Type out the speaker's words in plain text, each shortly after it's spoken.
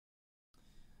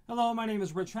Hello, my name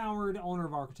is Rich Howard, owner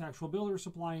of Architectural Builder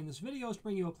Supply. In this video is to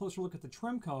bring you a closer look at the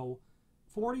Trimco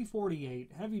 4048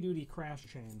 heavy-duty crash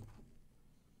chain.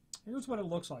 Here's what it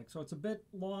looks like. So it's a bit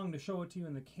long to show it to you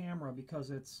in the camera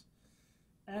because it's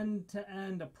end to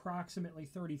end approximately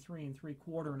 33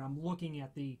 3/4, and I'm looking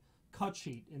at the cut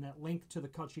sheet, and that link to the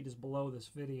cut sheet is below this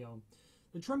video.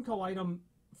 The Trimco item,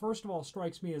 first of all,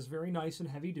 strikes me as very nice and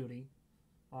heavy-duty,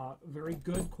 very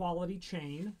good quality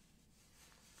chain.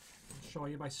 I'll show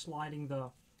you by sliding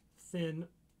the thin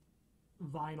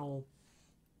vinyl,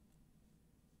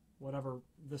 whatever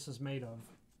this is made of,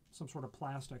 some sort of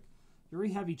plastic.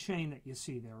 Very heavy chain that you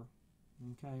see there.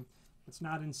 Okay, it's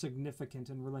not insignificant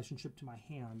in relationship to my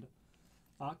hand.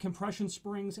 Compression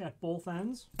springs at both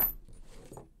ends.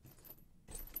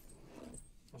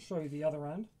 I'll show you the other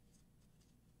end.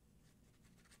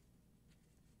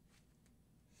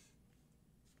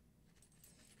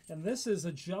 And this is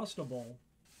adjustable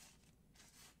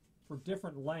for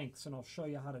different lengths, and I'll show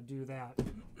you how to do that.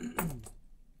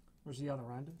 There's the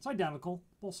other end. It's identical.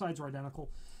 Both sides are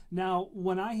identical. Now,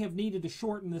 when I have needed to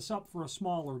shorten this up for a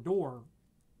smaller door,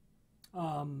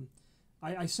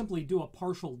 I simply do a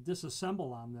partial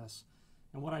disassemble on this.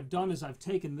 And what I've done is I've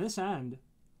taken this end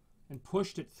and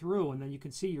pushed it through, and then you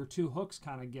can see your two hooks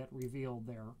kind of get revealed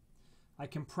there. I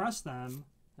compress them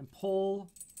and pull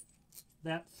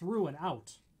that through and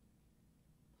out.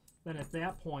 Then at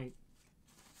that point,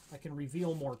 I can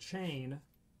reveal more chain,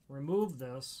 remove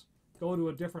this, go to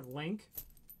a different link,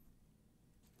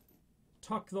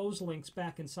 tuck those links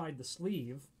back inside the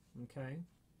sleeve, okay,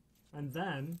 and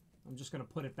then I'm just going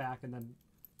to put it back and then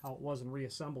how it was and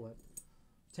reassemble it.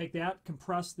 Take that,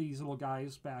 compress these little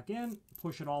guys back in,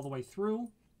 push it all the way through,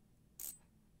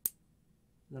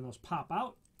 then those pop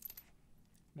out.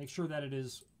 Make sure that it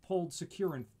is pulled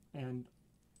secure and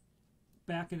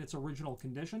back in its original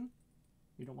condition.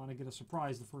 You don't want to get a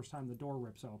surprise the first time the door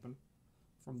rips open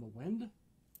from the wind.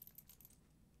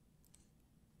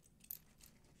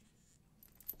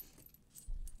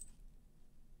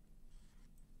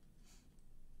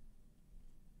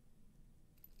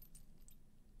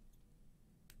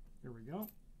 Here we go.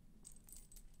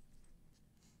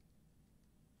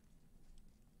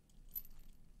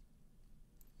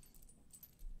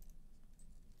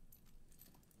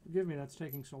 Forgive me, that's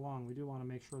taking so long. We do want to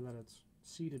make sure that it's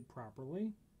seated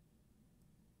properly.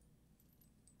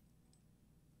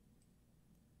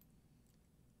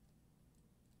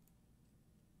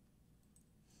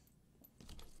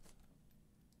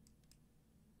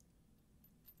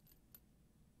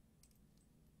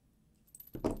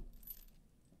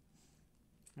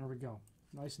 There we go.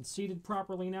 Nice and seated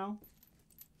properly now.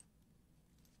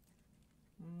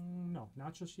 No,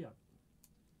 not just yet.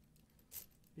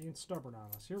 Being stubborn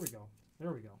on us. Here we go.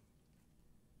 There we go.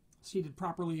 Seated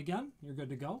properly again. You're good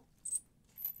to go.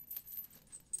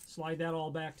 Slide that all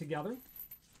back together.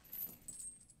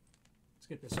 Let's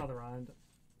get this other end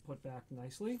put back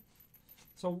nicely.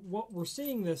 So what we're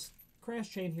seeing, this crash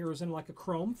chain here is in like a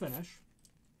chrome finish.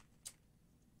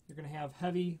 You're going to have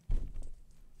heavy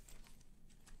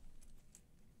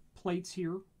plates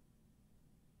here.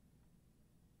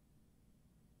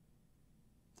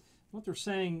 What they're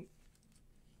saying,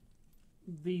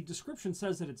 the description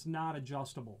says that it's not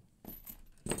adjustable.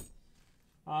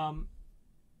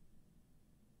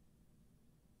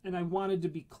 And I wanted to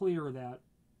be clear that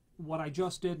what I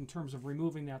just did in terms of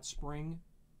removing that spring,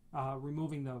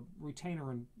 removing the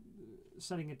retainer and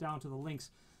setting it down to the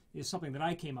links is something that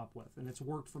I came up with, and it's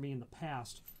worked for me in the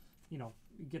past. You know,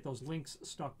 get those links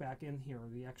stuck back in here,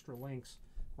 the extra links,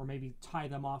 or maybe tie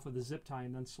them off with a zip tie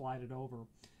and then slide it over.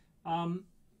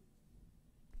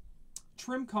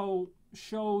 Trimco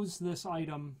shows this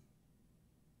item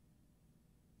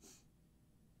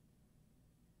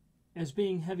as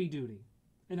being heavy duty,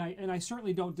 and I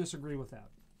certainly don't disagree with that.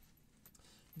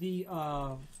 The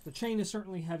chain is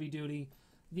certainly heavy duty.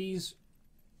 These,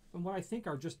 what I think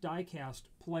are just die cast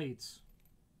plates,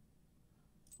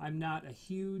 I'm not a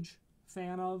huge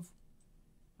fan of.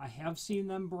 I have seen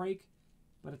them break,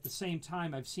 but at the same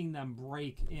time I've seen them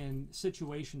break in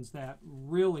situations that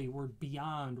really were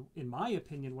beyond, in my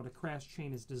opinion, what a crash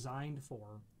chain is designed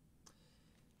for.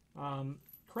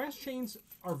 Crash chains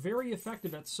are very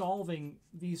effective at solving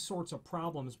these sorts of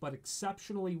problems, but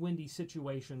exceptionally windy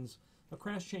situations, a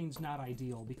crash chain's not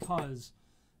ideal because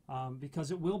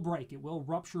it will break, it will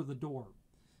rupture the door.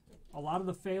 A lot of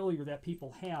the failure that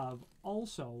people have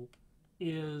also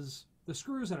is the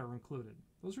screws that are included.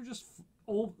 Those are just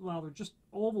they're just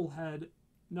oval head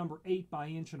number 8 by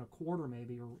 1.25 inches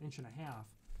maybe, or 1.5 inches.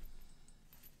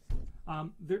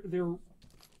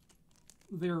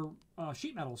 They're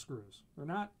sheet metal screws. They're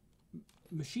not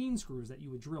machine screws that you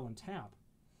would drill and tap.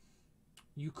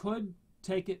 You could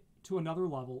take it to another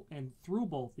level and through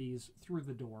both these through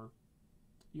the door.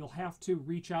 You'll have to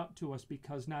reach out to us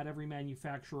because not every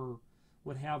manufacturer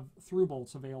would have through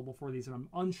bolts available for these, and I'm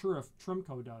unsure if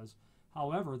Trimco does.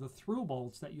 However, the through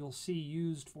bolts that you'll see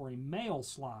used for a mail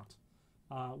slot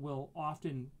will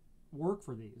often work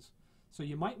for these. So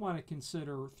you might want to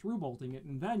consider through bolting it,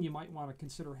 and then you might want to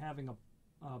consider having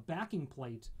a backing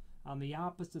plate on the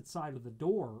opposite side of the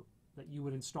door that you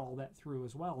would install that through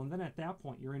as well. And then at that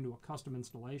point, you're into a custom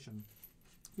installation.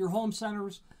 Your home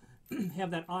centers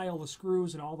have that aisle of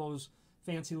screws and all those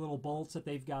fancy little bolts that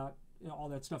they've got, you know, all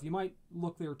that stuff. You might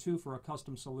look there too for a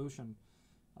custom solution.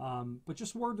 But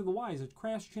just word to the wise, a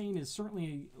crash chain is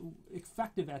certainly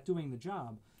effective at doing the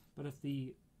job. But if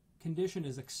the condition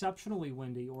is exceptionally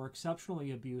windy or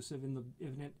exceptionally abusive,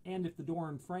 and if the door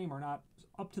and frame are not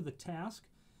up to the task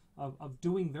of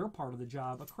doing their part of the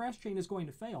job, a crash chain is going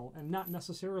to fail, and not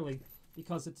necessarily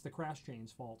because it's the crash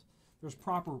chain's fault. There's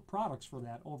proper products for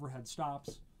that, overhead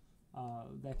stops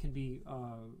that can be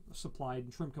supplied,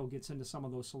 and Trimco gets into some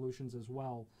of those solutions as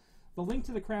well. The link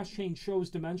to the crash chain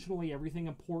shows dimensionally everything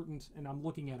important, and I'm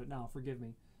looking at it now, forgive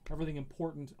me, everything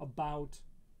important about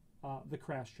the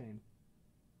crash chain.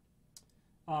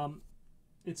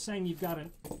 It's saying you've got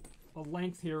a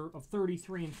length here of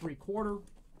 33 3/4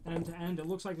 end to end. It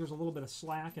looks like there's a little bit of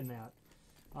slack in that.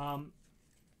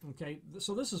 Okay,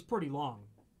 so this is pretty long.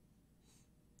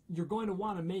 You're going to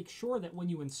want to make sure that when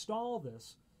you install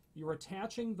this, you're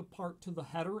attaching the part to the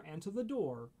header and to the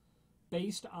door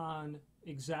based on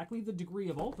exactly the degree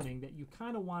of opening that you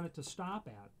kind of want it to stop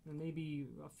at, and maybe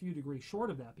a few degrees short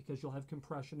of that because you'll have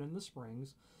compression in the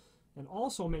springs. And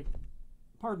also make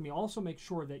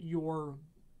sure that you're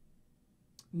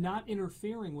not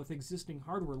interfering with existing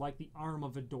hardware like the arm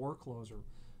of a door closer.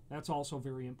 That's also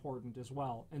very important as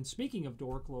well. And speaking of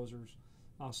door closers,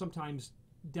 sometimes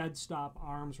dead stop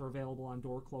arms are available on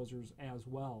door closers as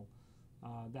well.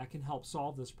 That can help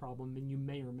solve this problem, and you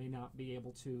may or may not be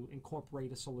able to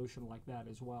incorporate a solution like that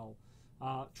as well.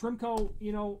 Trimco,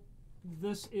 you know,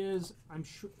 this is, I'm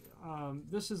sure,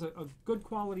 this is a good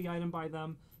quality item by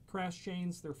them. Crash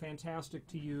chains, they're fantastic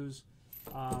to use,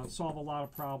 solve a lot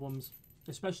of problems,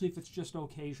 especially if it's just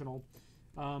occasional.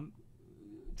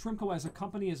 Trimco as a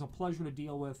company is a pleasure to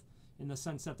deal with in the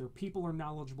sense that their people are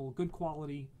knowledgeable, good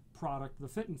quality product. The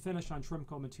fit and finish on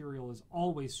Trimco material is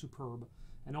always superb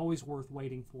and always worth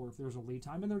waiting for if there's a lead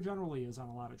time, and there generally is on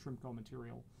a lot of Trimco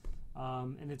material.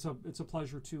 And it's a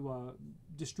pleasure to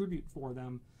distribute for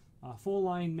them. Full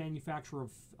line manufacturer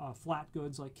of flat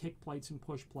goods like kick plates and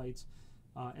push plates,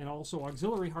 and also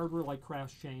auxiliary hardware like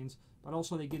crash chains, but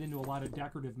also they get into a lot of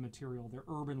decorative material, their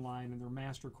urban line and their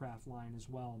mastercraft line as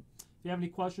well. If you have any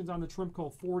questions on the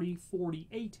Trimco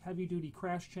 4048 heavy duty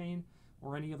crash chain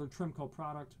or any other Trimco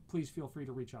product, please feel free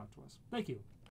to reach out to us. Thank you.